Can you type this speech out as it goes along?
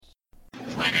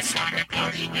When it's time to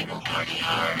party, we will party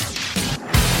hard.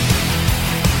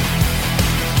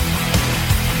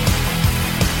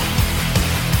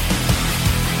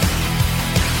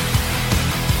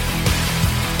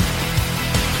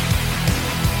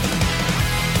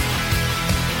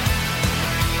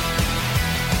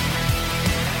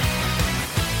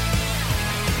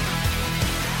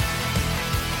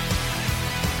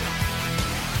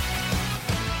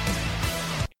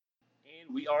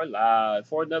 We are live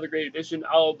for another great edition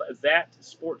of That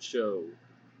Sports Show.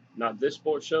 Not this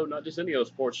sports show, not just any old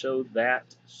sports show,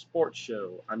 That Sports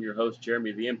Show. I'm your host,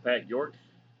 Jeremy the Impact York.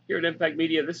 Here at Impact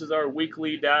Media, this is our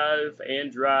weekly dive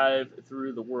and drive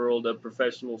through the world of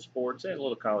professional sports and a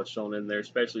little college thrown in there,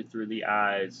 especially through the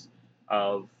eyes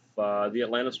of the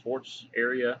Atlanta sports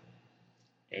area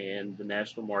and the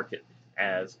national market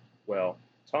as well.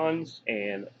 Tons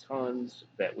and tons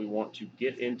that we want to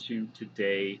get into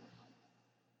today.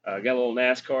 Got a little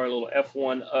NASCAR, a little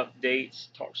F1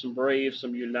 updates, talk some Braves,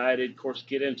 some United. Of course,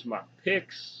 get into my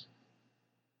picks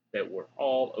that were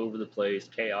all over the place,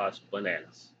 chaos,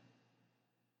 bananas.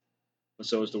 And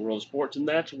so is the world of sports, and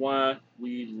that's why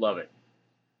we love it.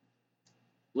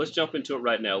 Let's jump into it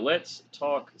right now. Let's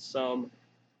talk some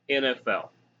NFL.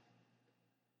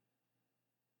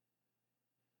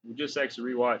 We just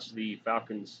actually rewatched the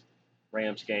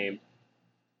Falcons-Rams game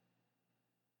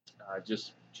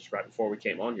just right before we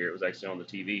came on here. It was actually on the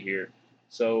TV here.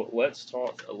 So let's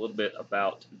talk a little bit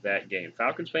about that game.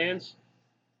 Falcons fans,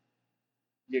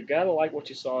 you got to like what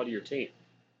you saw to your team.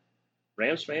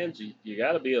 Rams fans, you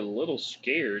got to be a little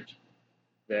scared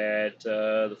that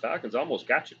the Falcons almost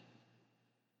got you.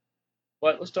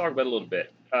 But let's talk about it a little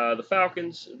bit. The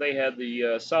Falcons, they had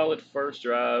the solid first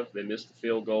drive. They missed the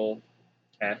field goal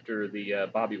after the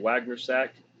Bobby Wagner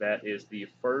sack. That is the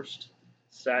first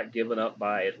sack given up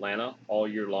by Atlanta all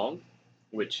year long,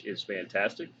 which is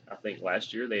fantastic. I think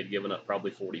last year they had given up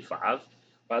probably 45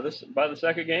 by the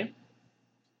second game.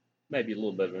 Maybe a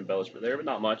little bit of embellishment there, but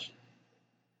not much.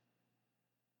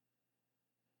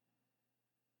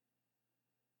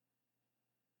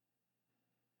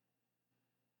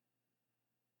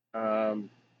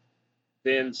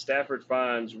 Then Stafford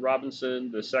finds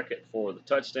Robinson the second for the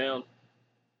touchdown.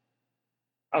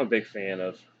 I'm a big fan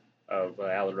of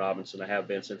Allen Robinson. I have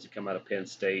been since he come out of Penn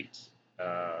State.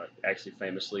 Actually,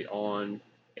 famously on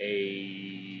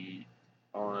a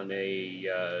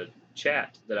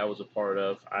chat that I was a part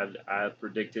of, I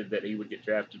predicted that he would get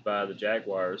drafted by the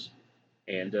Jaguars,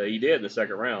 and he did in the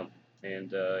second round,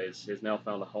 and has now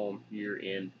found a home here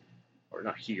or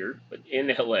not here, but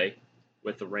in LA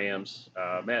with the Rams.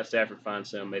 Matt Stafford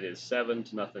finds him. It is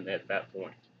 7-0 at that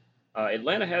point.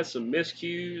 Atlanta has some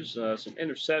miscues, some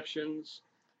interceptions.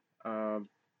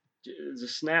 The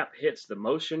snap hits the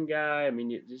motion guy. I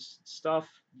mean, just stuff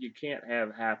you can't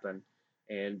have happen.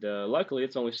 And luckily,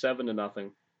 it's only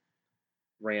 7-0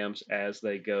 Rams as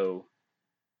they go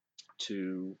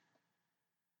to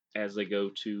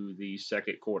the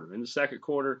second quarter. In the second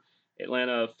quarter,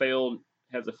 Atlanta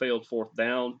has a failed fourth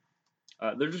down.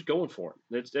 They're just going for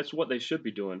it. That's what they should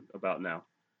be doing about now.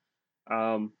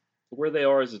 Where they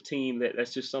are as a team,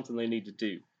 that's just something they need to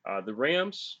do. The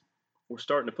Rams were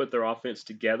starting to put their offense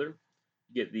together.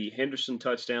 Get the Henderson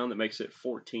touchdown that makes it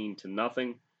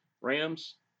 14-0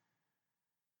 Rams.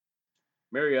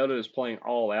 Mariota is playing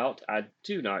all out. I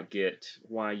do not get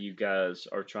why you guys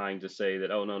are trying to say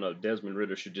that, oh, no, Desmond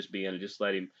Ridder should just be in and just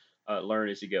let him learn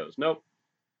as he goes. Nope.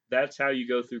 That's how you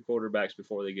go through quarterbacks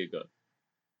before they get good.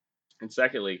 And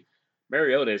secondly,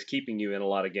 Mariota is keeping you in a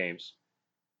lot of games.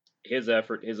 His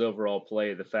effort, his overall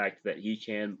play, the fact that he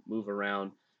can move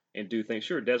around and do things.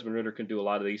 Sure, Desmond Ridder can do a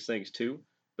lot of these things too,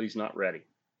 but he's not ready.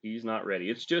 He's not ready.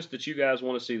 It's just that you guys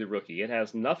want to see the rookie. It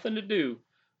has nothing to do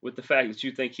with the fact that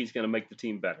you think he's going to make the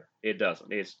team better. It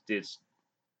doesn't. It's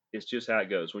just how it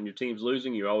goes. When your team's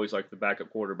losing, you're always like the backup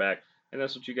quarterback, and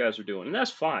that's what you guys are doing. And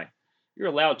that's fine. You're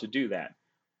allowed to do that.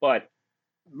 But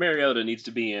Mariota needs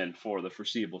to be in for the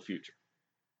foreseeable future.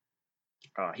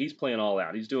 He's playing all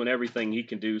out. He's doing everything he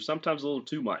can do, sometimes a little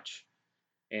too much,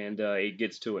 and it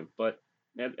gets to him. But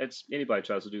anybody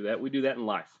tries to do that. We do that in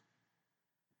life.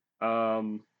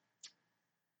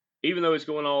 Even though he's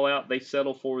going all out, they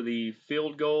settle for the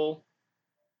field goal,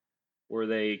 where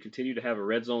they continue to have a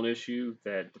red zone issue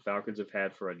that the Falcons have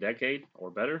had for a decade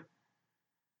or better.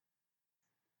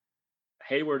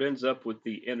 Hayward ends up with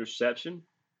the interception,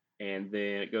 and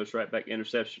then it goes right back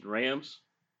interception Rams.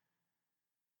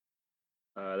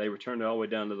 They returned it all the way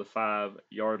down to the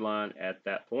 5-yard line at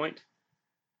that point.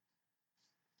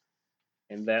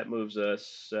 And that moves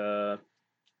us,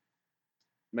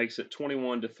 makes it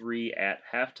 21-3 at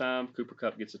halftime. Cooper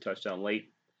Kupp gets a touchdown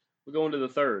late. We're going to the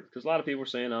third because a lot of people are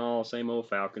saying, "Oh, same old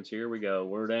Falcons." Here we go.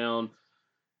 We're down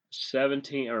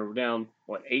 17 or we're down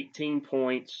what 18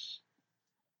 points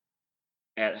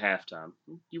at halftime.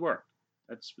 You were.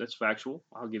 That's factual.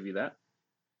 I'll give you that.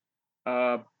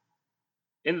 Uh,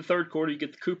 in the third quarter, you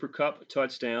get the Cooper Cup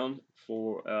touchdown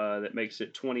for that makes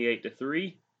it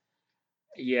 28-3.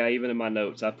 Yeah, even in my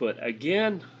notes, I put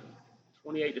again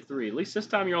 28-3. At least this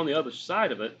time you're on the other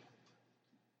side of it.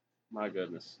 My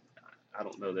goodness, I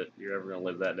don't know that you're ever going to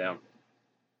live that down.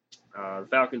 The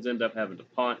Falcons end up having to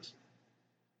punt.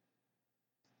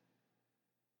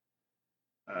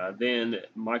 Then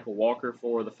Michael Walker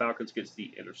for the Falcons gets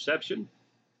the interception.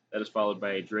 That is followed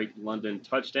by a Drake London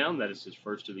touchdown. That is his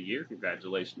first of the year.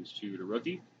 Congratulations to the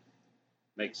rookie.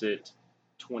 Makes it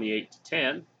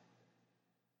 28-10.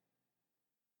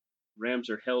 Rams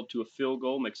are held to a field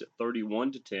goal. Makes it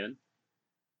 31-10.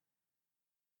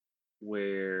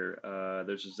 Where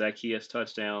there's a Zacchaeus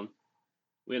touchdown.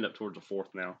 We end up towards the fourth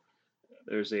now.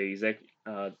 There's a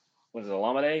what is it,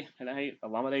 Alameda?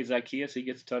 Alameda Zacchaeus. He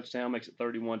gets a touchdown. Makes it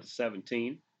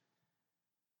 31-17.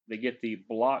 They get the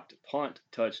blocked punt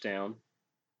touchdown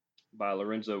by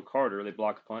Lorenzo Carter. They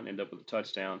block a punt and end up with a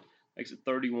touchdown. Makes it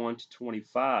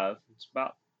 31-25. It's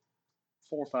about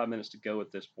 4 or 5 minutes to go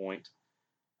at this point.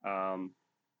 Um,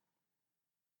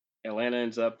 Atlanta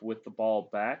ends up with the ball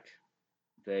back.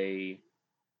 They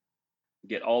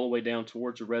get all the way down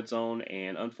towards the red zone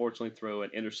and unfortunately throw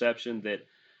an interception that,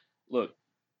 look,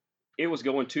 it was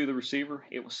going to the receiver.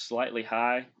 It was slightly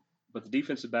high, but the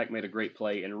defensive back made a great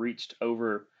play and reached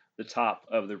over the top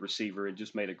of the receiver and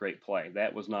just made a great play.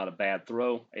 That was not a bad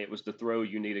throw. It was the throw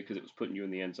you needed because it was putting you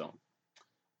in the end zone.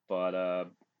 But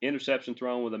interception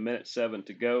thrown with 1:07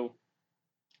 to go.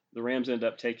 The Rams end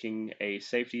up taking a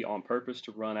safety on purpose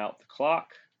to run out the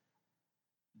clock.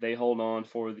 They hold on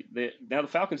for now. The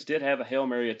Falcons did have a Hail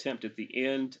Mary attempt at the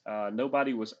end.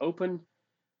 Nobody was open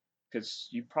because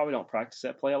you probably don't practice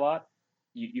that play a lot.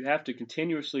 You have to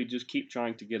continuously just keep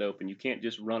trying to get open. You can't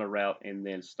just run a route and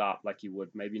then stop like you would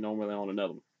maybe normally on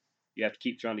another one. You have to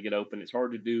keep trying to get open. It's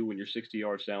hard to do when you're 60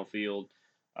 yards downfield.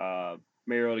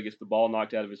 Mariota gets the ball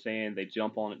knocked out of his hand. They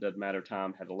jump on it. Doesn't matter.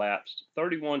 Time had elapsed.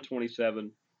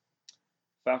 31-27.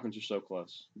 Falcons are so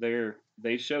close.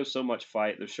 They show so much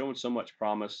fight. They're showing so much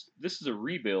promise. This is a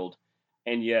rebuild,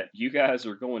 and yet you guys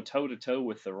are going toe to toe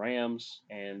with the Rams,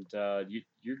 and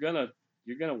you're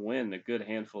gonna win a good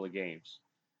handful of games.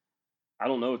 I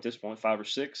don't know at this point, 5 or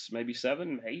 6, maybe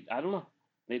 7, 8. I don't know.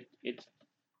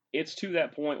 It's to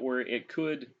that point where it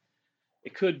could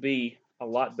be a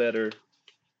lot better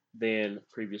than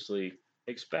previously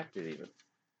expected, even.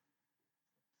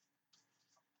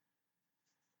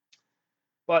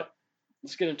 But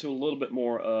let's get into a little bit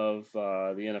more of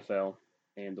the NFL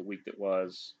and the week that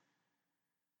was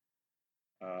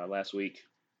last week.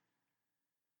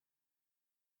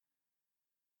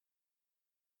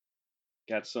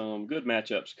 Got some good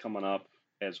matchups coming up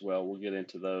as well. We'll get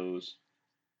into those.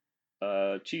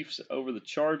 Chiefs over the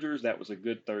Chargers. That was a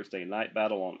good Thursday night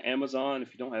battle on Amazon.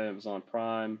 If you don't have Amazon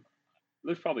Prime,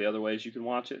 there's probably other ways you can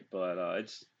watch it, but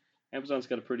it's Amazon's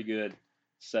got a pretty good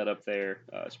setup there,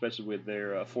 especially with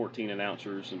their 14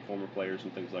 announcers and former players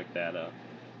and things like that.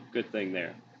 Good thing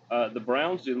there. The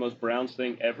Browns do the most Browns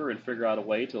thing ever and figure out a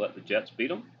way to let the Jets beat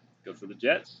them. Go for the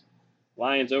Jets.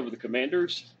 Lions over the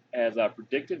Commanders, as I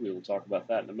predicted. We will talk about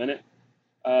that in a minute.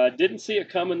 Didn't see it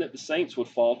coming that the Saints would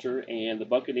falter, and the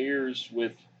Buccaneers,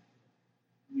 with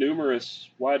numerous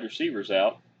wide receivers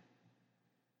out,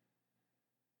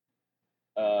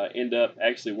 end up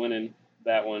actually winning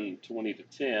that one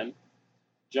 20-10.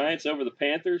 Giants over the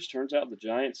Panthers. Turns out the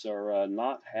Giants are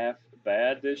not half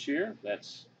bad this year.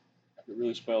 That's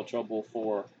really spelled trouble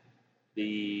for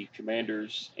the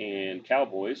Commanders and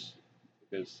Cowboys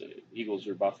because the Eagles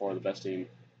are by far the best team,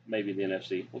 maybe in the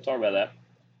NFC. We'll talk about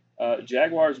that.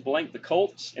 Jaguars blank the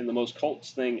Colts in the most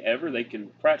Colts thing ever. They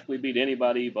can practically beat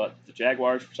anybody but the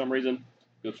Jaguars for some reason.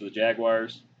 Go for the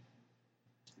Jaguars.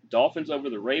 Dolphins over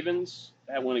the Ravens.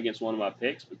 That went against one of my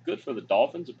picks, but good for the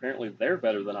Dolphins. Apparently, they're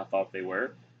better than I thought they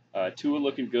were. Tua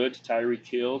looking good to Tyreek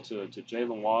Hill to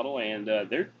Jalen Waddle, and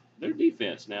their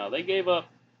defense now. They gave up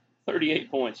 38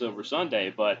 points over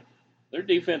Sunday, but their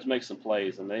defense makes some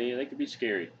plays, and they could be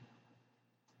scary.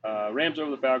 Rams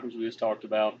over the Falcons, we just talked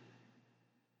about,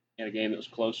 in a game that was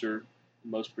closer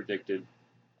than most predicted.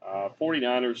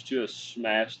 49ers just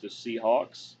smashed the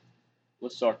Seahawks.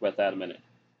 Let's talk about that in a minute.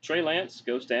 Trey Lance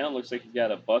goes down. Looks like he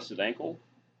got a busted ankle.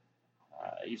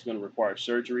 He's going to require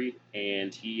surgery,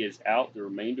 and he is out the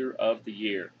remainder of the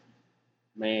year.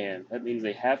 Man, that means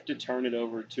they have to turn it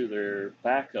over to their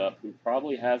backup, who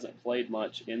probably hasn't played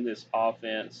much in this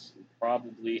offense.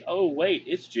 probably. Oh wait,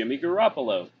 it's Jimmy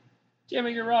Garoppolo.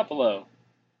 Jimmy Garoppolo.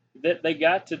 That they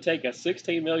got to take a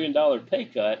 $16 million pay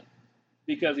cut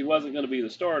because he wasn't going to be the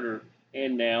starter,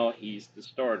 and now he's the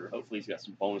starter. Hopefully, he's got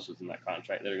some bonuses in that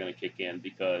contract that are going to kick in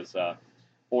because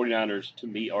 49ers, to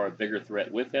me, are a bigger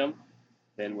threat with him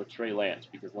than with Trey Lance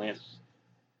because Lance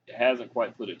hasn't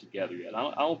quite put it together yet.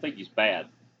 I don't think he's bad,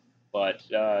 but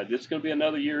this is going to be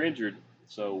another year injured,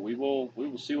 so we will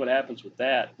see what happens with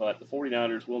that. But the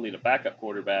 49ers will need a backup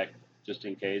quarterback just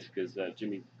in case because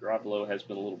Jimmy Garoppolo has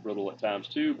been a little brittle at times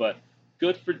too. But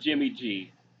good for Jimmy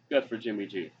G. Good for Jimmy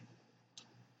G.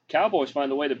 Cowboys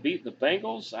find a way to beat the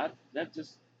Bengals. That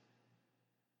just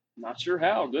not sure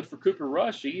how. Good for Cooper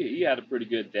Rush. He had a pretty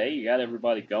good day. He got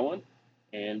everybody going,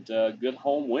 and good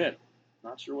home win.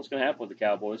 Not sure what's going to happen with the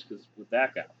Cowboys because with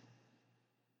that guy.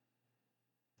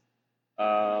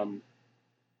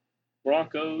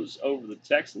 Broncos over the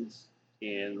Texans,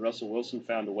 and Russell Wilson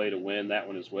found a way to win that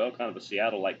one as well. Kind of a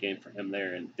Seattle-like game for him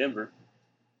there in Denver,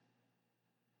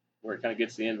 where it kind of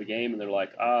gets to the end of the game, and they're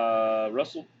like,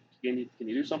 Russell, can you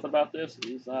do something about this? And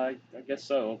he's like, I guess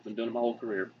so. I've been doing it my whole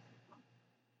career.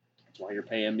 That's why you're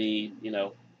paying me,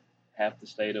 half the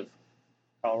state of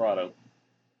Colorado.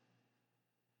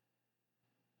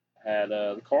 Had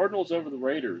the Cardinals over the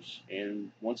Raiders,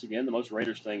 and once again, the most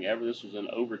Raiders thing ever. This was in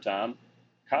overtime.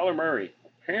 Kyler Murray,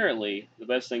 apparently the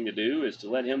best thing to do is to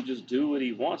let him just do what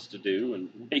he wants to do, and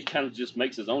he kind of just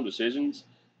makes his own decisions.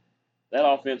 That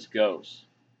offense goes.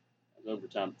 It was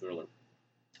overtime thriller.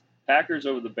 Packers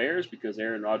over the Bears because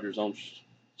Aaron Rodgers owns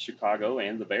Chicago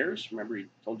and the Bears. Remember, he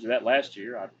told you that last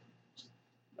year.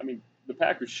 I mean, the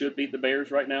Packers should beat the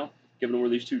Bears right now, given where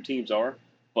these two teams are,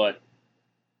 but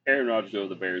Aaron Rodgers over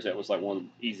the Bears, that was like one of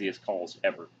the easiest calls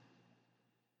ever.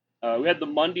 We had the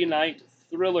Monday night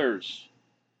thrillers,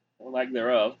 or lack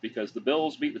thereof, because the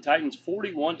Bills beat the Titans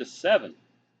 41-7.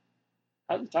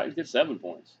 How did the Titans get 7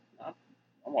 points? I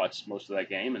watched most of that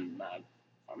game, and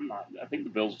I think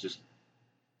the Bills just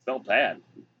felt bad.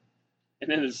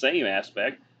 And in the same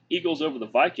aspect, Eagles over the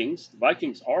Vikings. The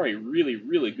Vikings are a really,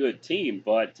 really good team,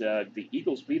 but the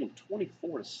Eagles beat them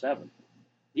 24-7.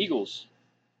 Eagles.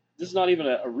 This is not even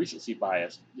a recency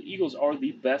bias. The Eagles are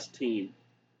the best team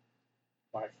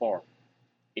by far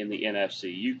in the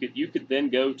NFC. You could then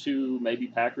go to maybe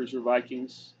Packers or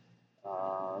Vikings.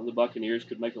 The Buccaneers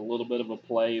could make a little bit of a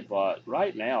play, but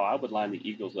right now I would line the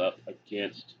Eagles up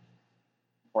against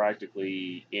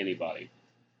practically anybody.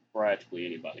 Practically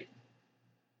anybody.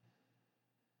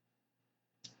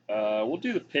 We'll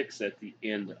do the picks at the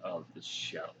end of the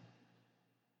show.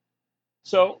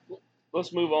 So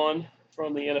let's move on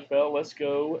from the NFL. Let's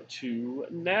go to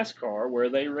NASCAR, where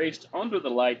they raced under the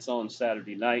lights on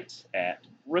Saturday night at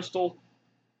Bristol,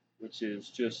 which is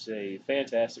just a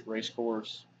fantastic race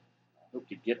course. I hope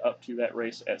to get up to that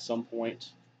race at some point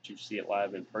to see it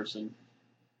live in person.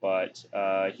 But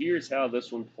here's how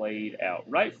this one played out.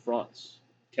 Right fronts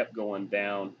kept going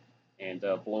down and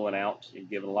blowing out and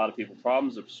giving a lot of people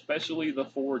problems, especially the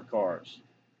Ford cars.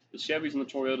 The Chevys and the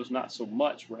Toyotas, not so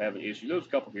much. We're having issues. There's a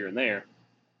couple here and there,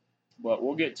 but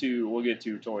we'll get to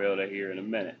Toyota here in a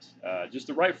minute. Just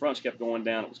the right fronts kept going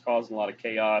down. It was causing a lot of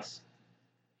chaos.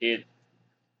 It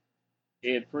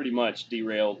pretty much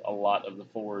derailed a lot of the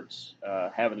Fords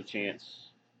having a chance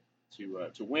to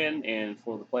win and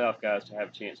for the playoff guys to have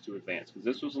a chance to advance because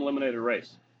this was an eliminator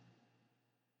race.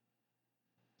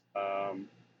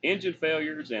 Engine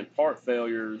failures and part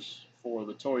failures for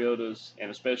the Toyotas and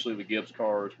especially the Gibbs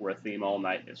cars were a theme all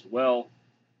night as well.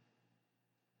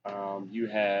 You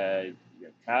had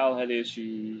Kyle had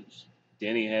issues,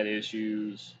 Denny had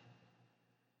issues,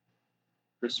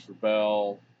 Christopher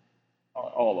Bell,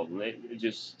 all of them. It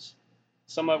just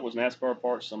some of it was NASCAR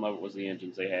parts, some of it was the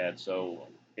engines they had. So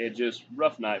it just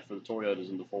rough night for the Toyotas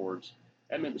and the Fords.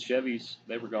 That meant the Chevys,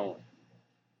 they were going.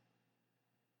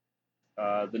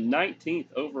 The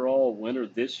 19th overall winner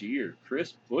this year,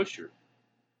 Chris Buescher.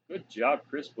 Good job,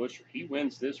 Chris Buescher. He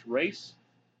wins this race.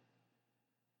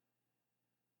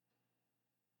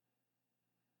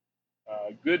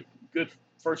 Good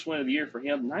first win of the year for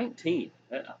him. 19.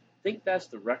 I think that's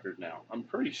the record now. I'm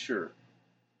pretty sure.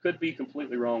 Could be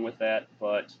completely wrong with that,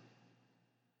 but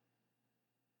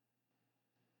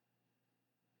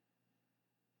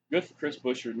good for Chris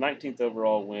Buescher. 19th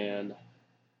overall win.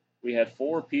 We had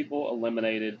 4 people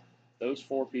eliminated. Those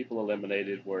 4 people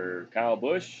eliminated were Kyle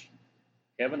Busch,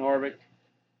 Kevin Harvick,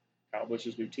 Kyle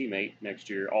Busch's new teammate next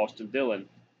year, Austin Dillon,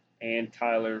 and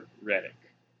Tyler Reddick.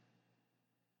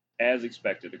 As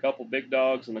expected, a couple big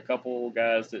dogs and a couple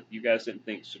guys that you guys didn't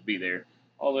think should be there.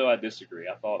 Although I disagree.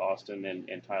 I thought Austin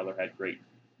and Tyler had great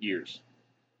years.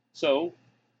 So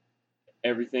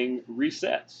everything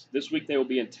resets. This week they will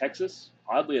be in Texas.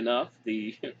 Oddly enough,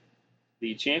 the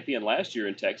the champion last year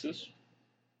in Texas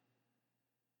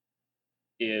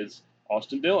is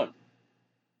Austin Dillon.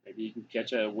 Maybe you can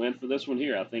catch a win for this one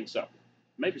here. I think so.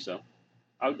 Maybe so.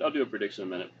 I'll do a prediction in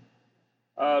a minute.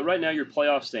 Right now, your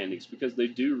playoff standings, because they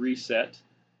do reset,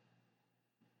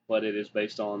 but it is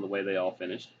based on the way they all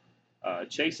finished.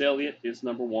 Chase Elliott is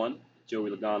number one,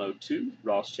 Joey Logano two,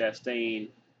 Ross Chastain,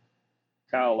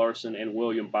 Kyle Larson, and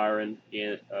William Byron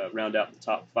round out the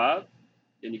top five.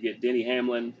 Then you get Denny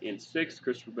Hamlin in sixth,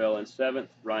 Christopher Bell in seventh,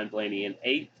 Ryan Blaney in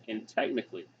eighth, and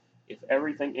technically, if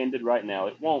everything ended right now,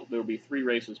 it won't. There will be 3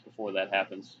 races before that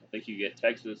happens. I think you get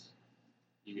Texas,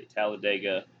 you get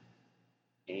Talladega,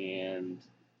 and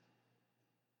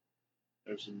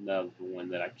there's another one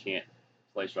that I can't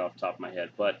place right off the top of my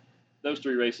head. But those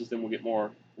 3 races, then we'll get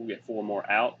more. We'll get 4 more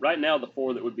out. Right now, the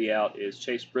 4 that would be out is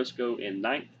Chase Briscoe in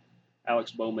ninth,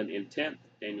 Alex Bowman in 10th,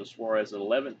 Daniel Suarez in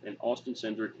 11th, and Austin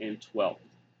Cindric in 12th.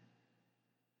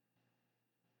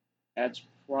 That's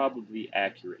probably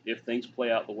accurate. If things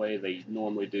play out the way they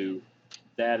normally do,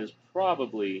 that is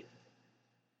probably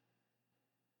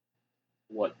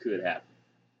what could happen.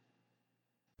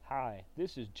 Hi,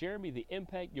 this is Jeremy the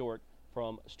Impact York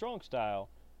from Strong Style,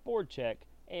 Board Check,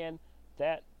 and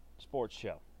That Sports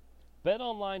Show.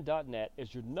 BetOnline.net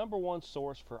is your number one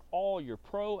source for all your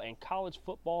pro and college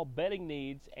football betting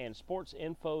needs and sports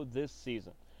info this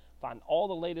season. Find all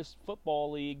the latest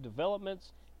football league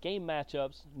developments, game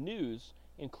matchups, news,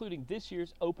 including this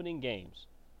year's opening games.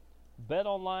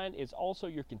 BetOnline is also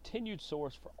your continued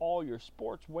source for all your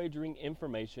sports wagering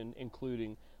information,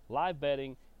 including live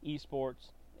betting,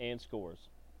 esports, and scores.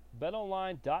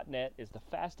 BetOnline.net is the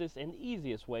fastest and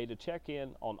easiest way to check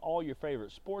in on all your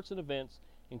favorite sports and events,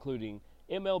 including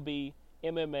MLB,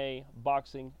 MMA,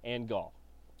 boxing, and golf.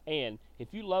 And if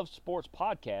you love sports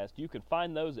podcasts, you can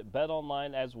find those at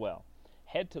BetOnline as well.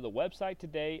 Head to the website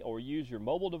today or use your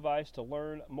mobile device to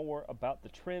learn more about the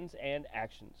trends and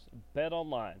actions.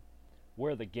 BetOnline,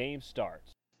 where the game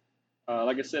starts.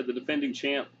 Like I said, the defending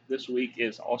champ this week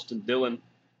is Austin Dillon.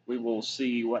 We will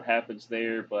see what happens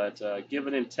there, but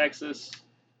given in Texas,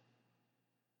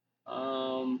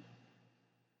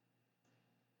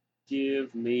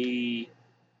 give me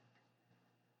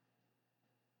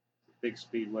big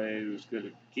speedway who's good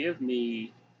to give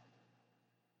me.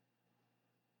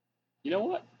 You know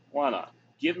what? Why not?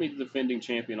 Give me the defending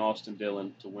champion Austin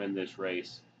Dillon to win this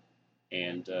race,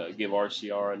 and give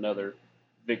RCR another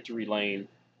victory lane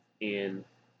in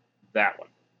that one.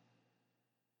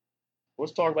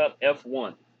 Let's talk about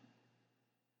F1.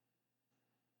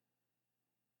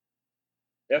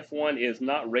 F1 is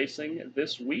not racing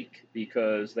this week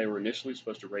because they were initially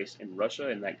supposed to race in Russia,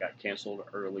 and that got canceled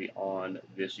early on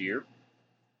this year.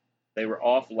 They were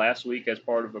off last week as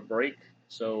part of a break,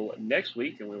 so next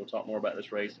week, and we will talk more about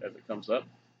this race as it comes up,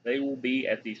 they will be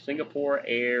at the Singapore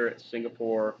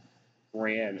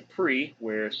Grand Prix,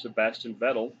 where Sebastian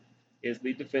Vettel is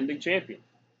the defending champion.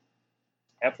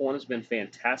 F1 has been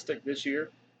fantastic this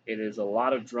year. It is a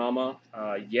lot of drama.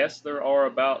 Yes, there are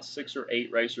about 6 or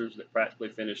 8 racers that practically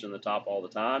finish in the top all the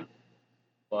time,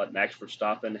 but Max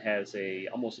Verstappen has a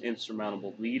almost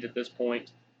insurmountable lead at this point,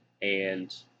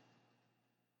 and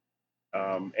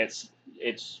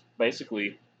it's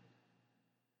basically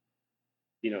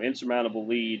insurmountable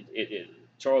lead.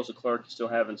 Charles Leclerc is still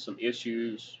having some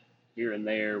issues here and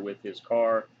there with his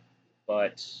car,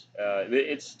 but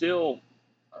it's still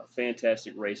a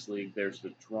fantastic race league. There's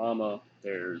the drama.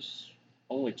 There's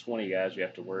only 20 guys you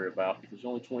have to worry about because there's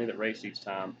only 20 that race each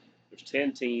time. There's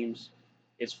 10 teams.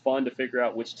 It's fun to figure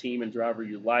out which team and driver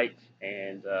you like,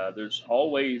 and there's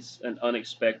always an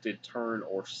unexpected turn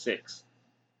or 6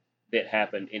 that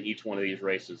happen in each one of these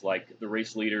races. Like the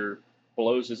race leader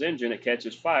blows his engine, it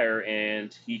catches fire,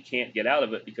 and he can't get out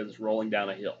of it because it's rolling down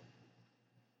a hill.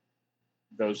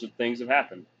 Those are things that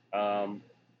happen. Zhao,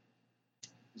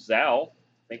 I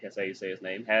think that's how you say his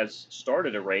name, has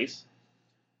started a race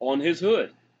on his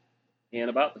hood. And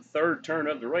about the 3rd turn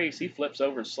of the race, he flips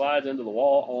over and slides into the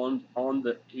wall on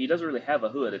the. He doesn't really have a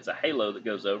hood; it's a halo that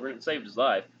goes over, and it saved his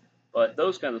life. But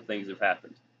those kinds of things have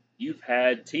happened. You've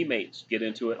had teammates get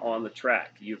into it on the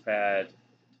track. You've had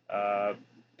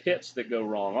pits that go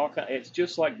wrong. It's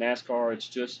just like NASCAR. It's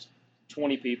just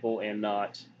 20 people and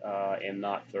not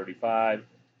 35.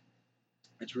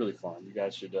 It's really fun. You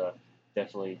guys should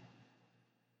definitely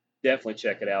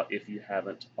check it out if you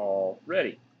haven't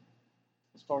already.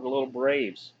 Let's talk a little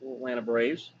Braves, little Atlanta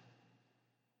Braves.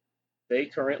 They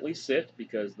currently sit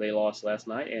because they lost last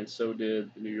night, and so did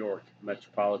the New York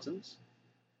Metropolitans.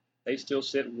 They still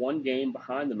sit 1 game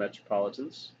behind the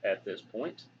Metropolitans at this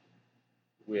point,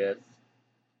 with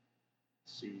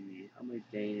Let's see, how many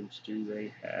games do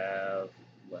they have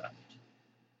left?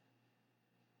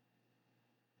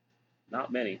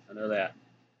 Not many, I know that.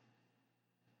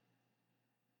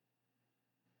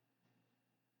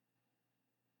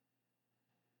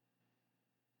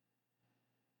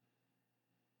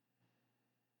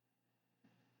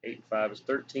 Eight and five is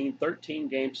 13. 13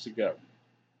 games to go.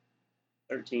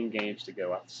 13 games to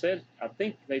go. I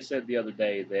think they said the other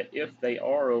day that if they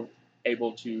are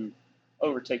able to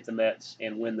overtake the Mets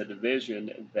and win the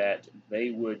division, that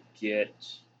they would get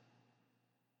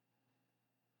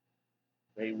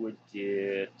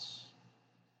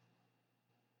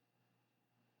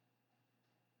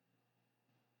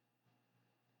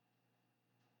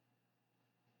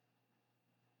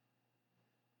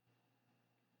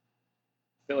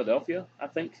Philadelphia, I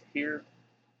think, here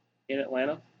in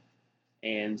Atlanta.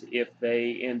 And if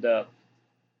they end up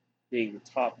being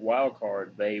the top wild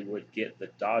card, they would get the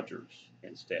Dodgers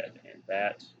instead, and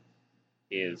that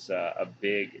is a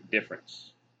big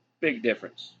difference. Big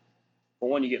difference. For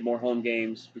one, you get more home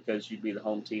games because you'd be the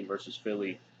home team versus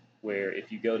Philly, where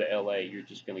if you go to LA, you're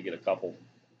just going to get a couple,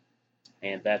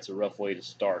 and that's a rough way to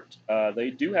start.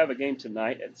 They do have a game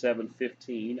tonight at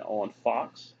 7:15 on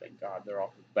Fox. Thank God they're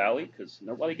off of Valley because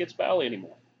nobody gets Valley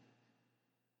anymore.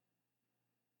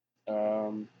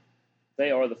 Um,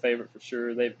 they are the favorite for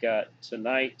sure. They've got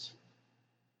tonight,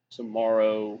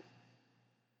 tomorrow,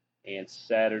 and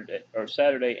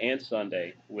Saturday and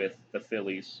Sunday with the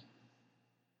Phillies.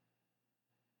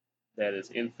 That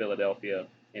is in Philadelphia.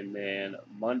 And then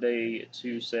Monday,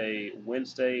 Tuesday,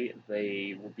 Wednesday,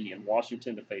 they will be in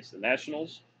Washington to face the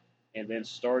Nationals. And then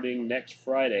starting next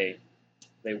Friday,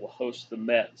 they will host the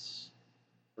Mets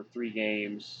for 3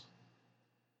 games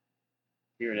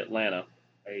here in Atlanta,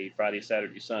 a Friday,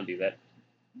 Saturday, Sunday.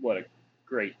 What a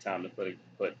great time to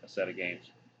put a set of games.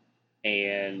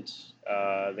 And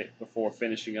before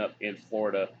finishing up in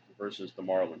Florida versus the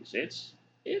Marlins,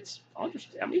 it's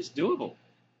understandable. I mean, it's doable.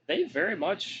 They very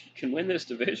much can win this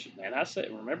division, man. I say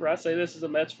this as a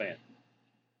Mets fan.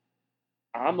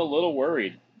 I'm a little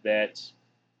worried that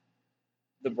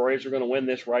the Braves are going to win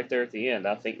this right there at the end.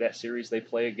 I think that series they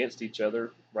play against each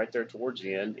other right there towards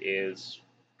the end is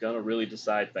going to really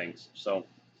decide things. So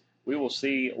we will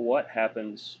see what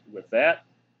happens with that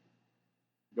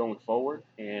going forward.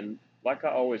 And like I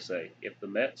always say, if the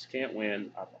Mets can't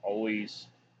win, I've always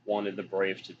wanted the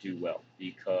Braves to do well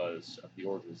because of the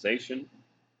organization,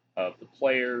 of the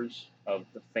players, of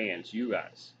the fans, you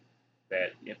guys.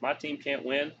 That if my team can't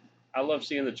win, I love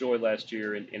seeing the joy last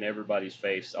year in everybody's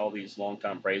face, all these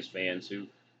longtime Braves fans who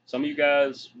some of you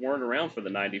guys weren't around for the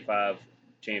 95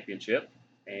 championship,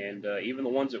 and even the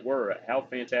ones that were, how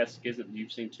fantastic is it that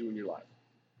you've seen two in your life?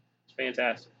 It's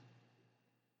fantastic.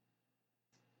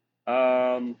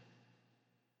 Um,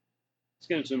 let's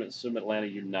get into some Atlanta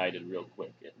United real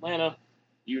quick. Atlanta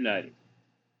United.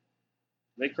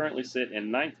 They currently sit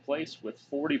in ninth place with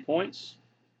 40 points.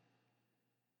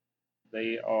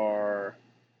 They are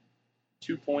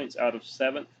 2 points out of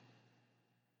seventh.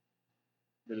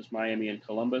 That is Miami and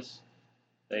Columbus.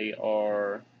 They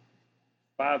are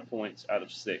 5 points out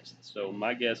of sixth. So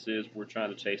my guess is we're trying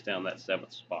to chase down that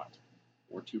seventh spot.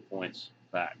 We're 2 points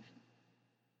back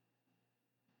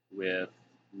with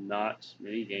not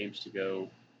many games to go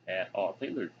at all. I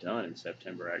think they're done in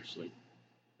September, actually.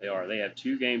 They are. They have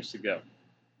 2 games to go.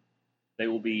 They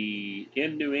will be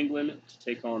in New England to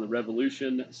take on the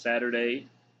Revolution this Saturday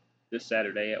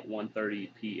at 1:30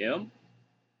 p.m.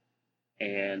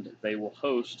 And they will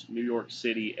host New York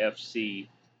City FC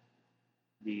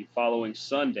the following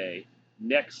Sunday,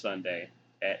 next Sunday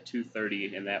at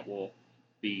 2:30, and that will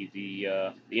be the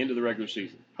end of the regular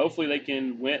season. Hopefully they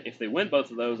can win. If they win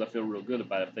both of those, I feel real good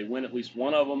about it. If they win at least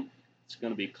one of them, it's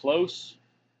going to be close.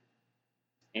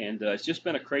 And it's just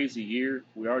been a crazy year.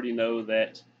 We already know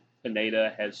that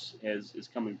Pineda is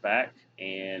coming back,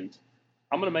 and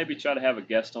I'm gonna maybe try to have a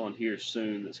guest on here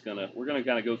soon. We're gonna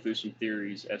kind of go through some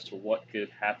theories as to what could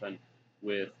happen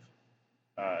with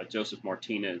Joseph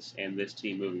Martinez and this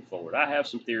team moving forward. I have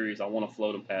some theories. I want to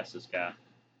float them past this guy.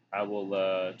 I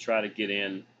will try to get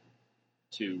in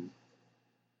to.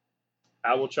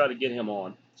 I will try to get him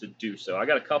on to do so. I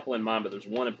got a couple in mind, but there's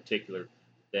one in particular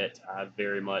that I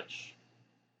very much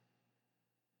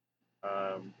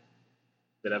um,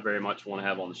 want to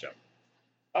have on the show.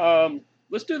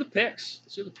 Let's do the picks.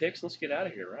 Let's get out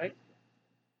of here, right?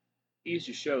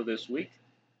 Easy show this week.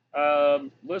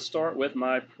 Let's start with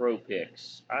my pro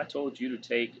picks. I told you to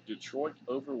take Detroit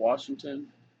over Washington.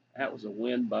 That was a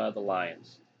win by the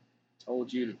Lions.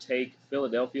 Told you to take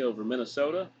Philadelphia over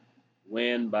Minnesota.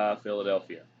 Win by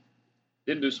Philadelphia.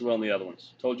 Didn't do so well in the other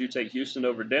ones. Told you to take Houston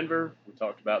over Denver. We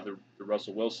talked about the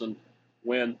Russell Wilson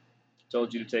win.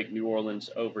 Told you to take New Orleans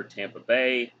over Tampa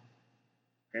Bay.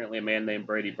 Apparently, a man named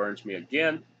Brady burns me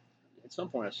again. At some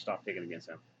point, I should stop picking against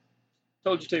him.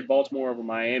 Told you to take Baltimore over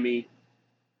Miami.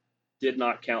 Did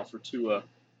not count for Tua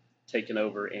taking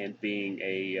over and being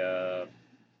a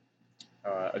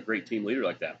great team leader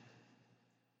like that.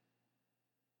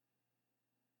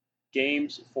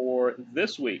 Games for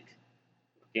this week.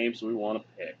 Games we want to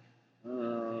pick.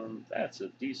 That's a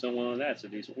decent one. That's a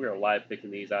decent. We are live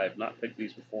picking these. I have not picked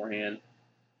these beforehand.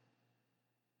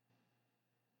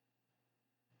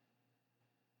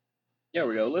 There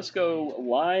we go. Let's go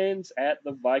Lions at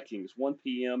the Vikings, 1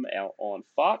 p.m. out on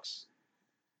Fox.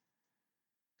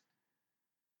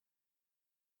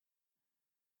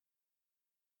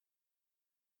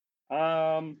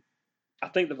 I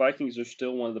think the Vikings are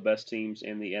still one of the best teams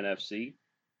in the NFC.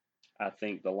 I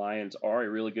think the Lions are a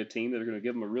really good team. They're going to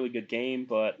give them a really good game,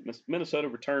 but Minnesota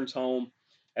returns home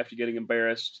after getting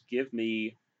embarrassed. Give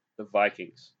me the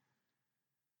Vikings.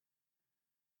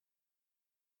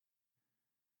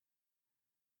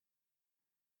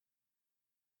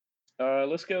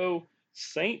 Let's go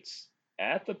Saints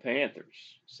at the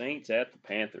Panthers. Saints at the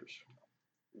Panthers.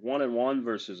 1-1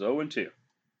 versus 0-2.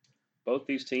 Both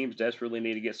these teams desperately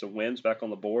need to get some wins back on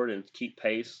the board and keep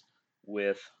pace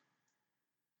with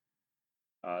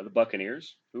the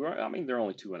Buccaneers, who are, I mean, they're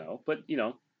only 2-0, but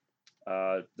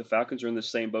the Falcons are in the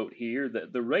same boat here.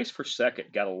 The race for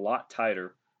second got a lot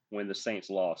tighter when the Saints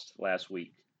lost last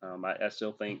week. I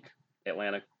still think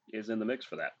Atlanta is in the mix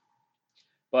for that.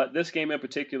 But this game in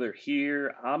particular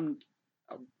here, I'm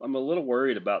a little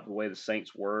worried about the way the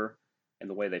Saints were and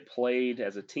the way they played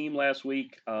as a team last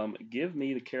week. Give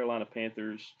me the Carolina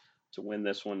Panthers to win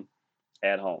this one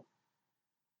at home.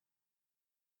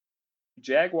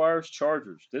 Jaguars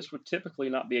Chargers. This would typically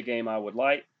not be a game I would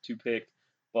like to pick,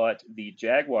 but the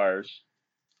Jaguars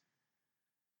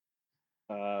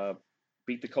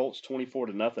beat the Colts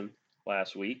 24-0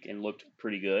 last week and looked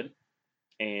pretty good.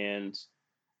 And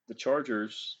the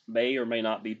Chargers may or may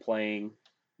not be playing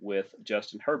with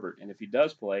Justin Herbert. And if he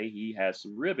does play, he has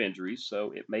some rib injuries,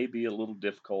 so it may be a little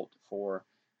difficult for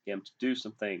him to do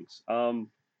some things. I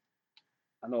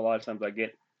know a lot of times I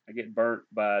get burnt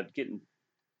by getting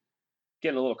a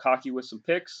little cocky with some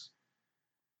picks,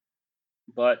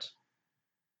 but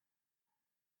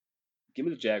give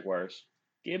me the Jaguars.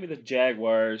 Give me the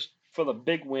Jaguars for the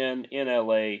big win in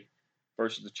LA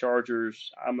versus the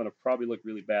Chargers. I'm going to probably look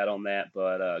really bad on that,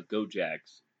 but go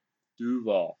Jags.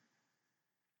 Duval.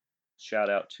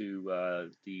 Shout out to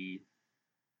the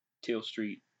Teal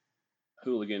Street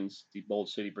Hooligans, the Bold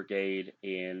City Brigade,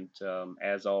 and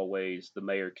as always, the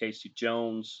mayor, Casey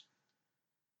Jones.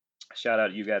 Shout out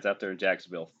to you guys out there in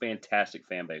Jacksonville. Fantastic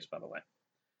fan base, by the way.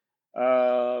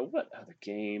 What other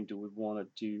game do we want to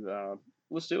do?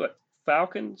 Let's do it.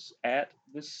 Falcons at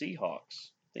the Seahawks.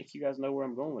 I think you guys know where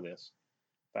I'm going with this.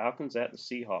 Falcons at the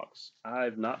Seahawks.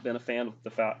 I've not been a fan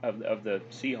of the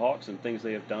Seahawks and things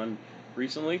they have done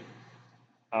recently.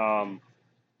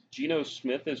 Geno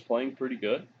Smith is playing pretty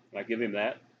good. I give him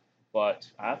that. But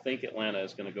I think Atlanta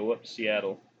is going to go up to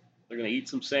Seattle. They're going to eat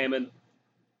some salmon,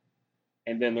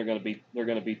 and then they're going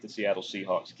to beat the Seattle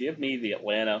Seahawks. Give me the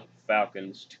Atlanta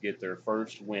Falcons to get their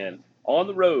first win on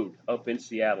the road up in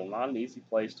Seattle. Not an easy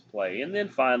place to play. And then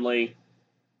finally,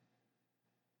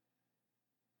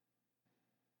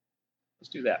 let's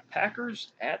do that.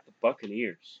 Packers at the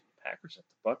Buccaneers. Packers at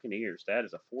the Buccaneers. That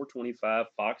is a 425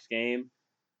 Fox game.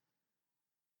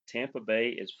 Tampa Bay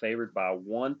is favored by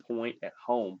 1 point at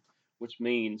home, which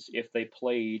means if they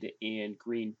played in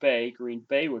Green Bay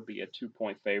would be a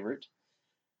 2-point favorite.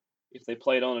 If they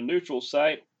played on a neutral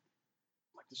site,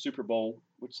 like the Super Bowl,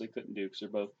 which they couldn't do because they're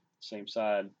both the same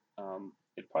side,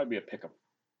 it'd probably be a pick 'em.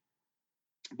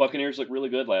 Buccaneers looked really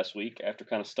good last week after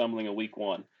kind of stumbling in week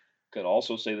one. Could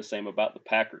also say the same about the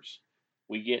Packers.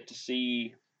 We get to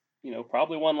see,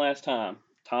 probably one last time,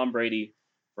 Tom Brady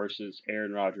versus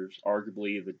Aaron Rodgers,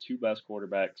 arguably the two best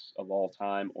quarterbacks of all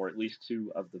time, or at least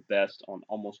two of the best on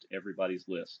almost everybody's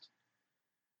list.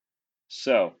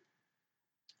 So,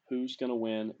 who's going to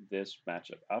win this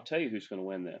matchup? I'll tell you who's going to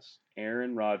win this.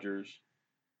 Aaron Rodgers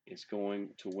is going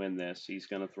to win this. He's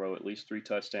going to throw at least 3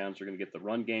 touchdowns. They're going to get the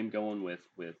run game going with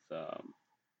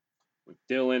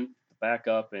Dillon, the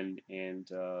backup, and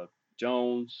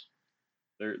Jones.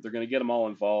 They're going to get them all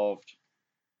involved.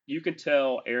 You can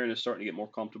tell Aaron is starting to get more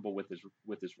comfortable with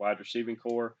his wide receiving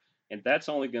core, and that's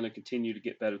only going to continue to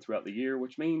get better throughout the year,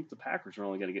 which means the Packers are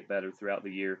only going to get better throughout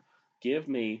the year. Give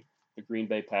me the Green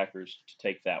Bay Packers to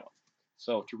take that one.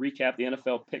 So to recap the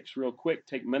NFL picks real quick,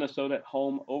 take Minnesota at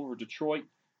home over Detroit,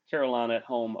 Carolina at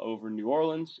home over New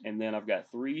Orleans, and then I've got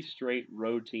 3 straight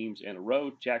road teams in a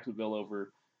row. Jacksonville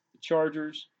over the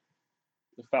Chargers,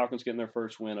 the Falcons getting their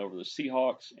first win over the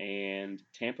Seahawks, and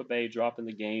Tampa Bay dropping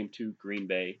the game to Green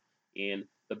Bay in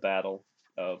the Battle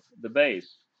of the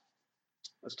Bays.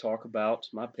 Let's talk about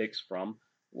my picks from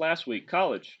last week.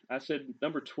 College. I said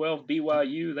number 12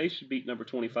 BYU, they should beat number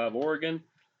 25 Oregon.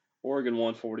 Oregon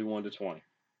won 41-20.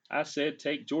 I said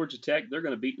take Georgia Tech, they're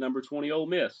going to beat number 20 Ole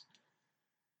Miss.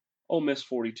 Ole Miss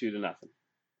 42-0.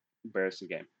 Embarrassing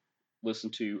game. Listen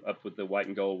to Up with the White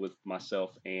and Gold with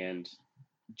myself and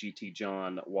GT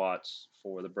John Watts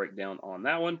for the breakdown on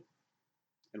that one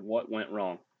and what went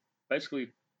wrong. Basically,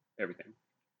 everything.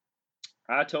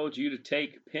 I told you to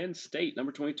take Penn State,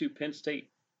 number 22 Penn State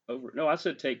over. No, I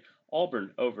said take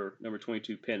Auburn over number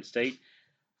 22 Penn State.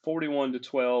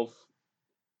 41-12.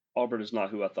 Auburn is not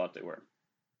who I thought they were.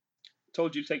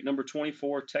 Told you to take number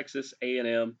 24 Texas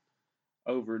A&M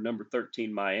over number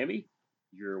 13 Miami.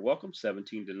 You're welcome.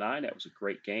 17-9. That was a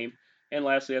great game. And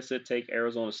lastly, I said take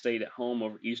Arizona State at home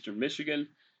over Eastern Michigan.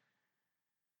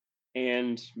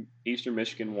 And Eastern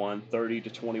Michigan won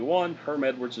 30-21. Herm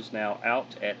Edwards is now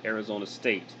out at Arizona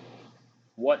State.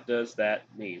 What does that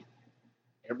mean?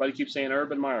 Everybody keeps saying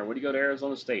Urban Meyer. Would he go to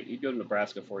Arizona State? He'd go to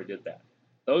Nebraska before he did that.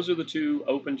 Those are the 2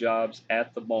 open jobs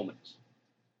at the moment.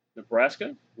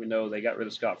 Nebraska, we know they got rid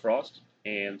of Scott Frost,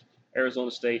 and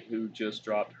Arizona State, who just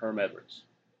dropped Herm Edwards.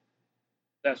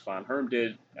 That's fine. Herm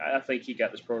did. I think he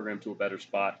got this program to a better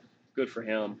spot. Good for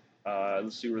him.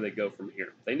 Let's see where they go from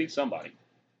here. They need somebody.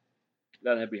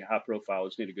 Doesn't have to be high profile.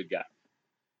 Just need a good guy.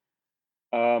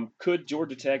 Could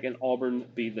Georgia Tech and Auburn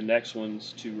be the next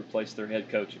ones to replace their head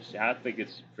coaches? Yeah, I think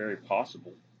it's very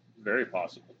possible. Very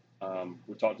possible.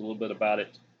 We talked a little bit about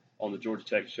it on the Georgia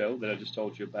Tech show that I just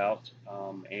told you about.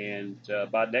 And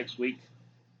by next week,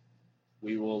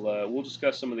 we'll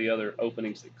discuss some of the other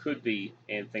openings that could be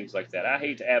and things like that. I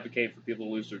hate to advocate for people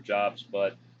to lose their jobs,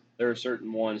 but there are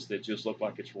certain ones that just look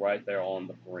like it's right there on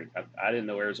the brink. I didn't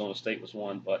know Arizona State was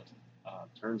one, but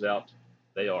turns out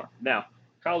they are. Now,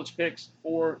 college picks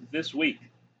for this week.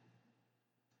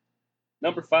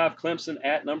 Number 5, Clemson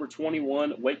at number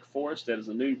 21, Wake Forest. That is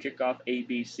a noon kickoff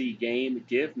ABC game.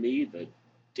 Give me the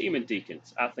Demon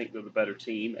Deacons. I think they're the better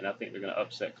team, and I think they're going to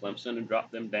upset Clemson and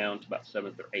drop them down to about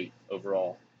 7th or 8th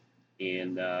overall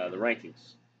in the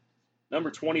rankings. Number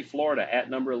 20, Florida at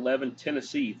number 11,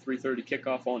 Tennessee. 3:30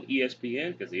 kickoff on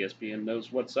ESPN because ESPN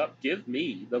knows what's up. Give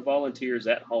me the Volunteers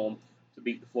at home to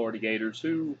beat the Florida Gators,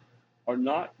 who are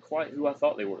not quite who I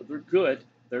thought they were. They're good.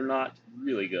 They're not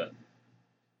really good.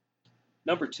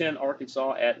 Number 10,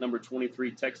 Arkansas at number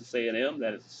 23, Texas A&M.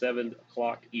 That is a 7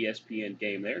 o'clock ESPN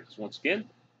game there. Because once again,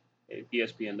 if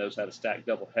ESPN knows how to stack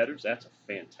double headers, that's a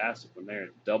fantastic one there.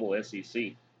 Double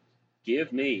SEC.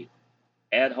 Give me,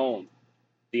 at home,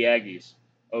 the Aggies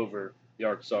over the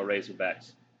Arkansas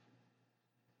Razorbacks.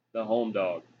 The home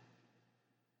dog.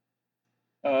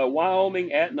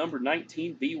 Wyoming at number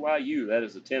 19, BYU. That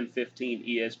is a 10:15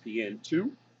 ESPN2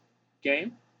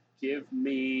 game. Give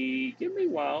me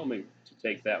Wyoming to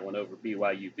take that one over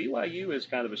BYU. BYU is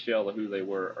kind of a shell of who they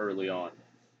were early on.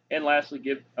 And lastly,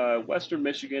 give Western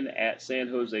Michigan at San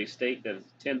Jose State. That is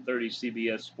a 10:30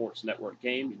 CBS Sports Network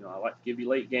game. You know, I like to give you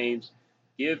late games.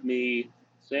 Give me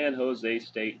San Jose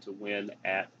State to win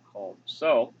at home.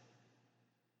 So,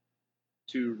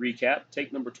 to recap,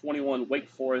 take number 21 Wake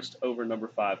Forest over number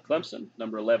 5 Clemson,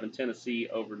 number 11 Tennessee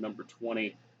over number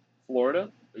 20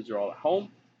 Florida. These are all at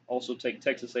home. Also take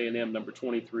Texas A&M number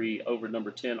 23 over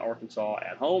number 10 Arkansas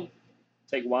at home.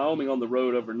 Take Wyoming on the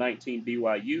road over 19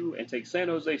 BYU, and take San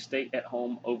Jose State at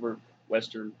home over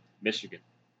Western Michigan.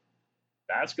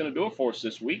 That's going to do it for us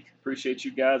this week. Appreciate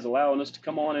you guys allowing us to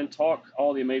come on and talk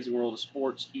all the amazing world of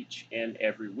sports each and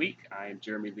every week. I am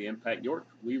Jeremy the Impact York.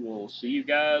 We will see you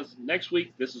guys next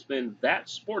week. This has been That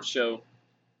Sports Show.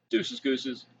 Deuces,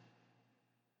 Gooses.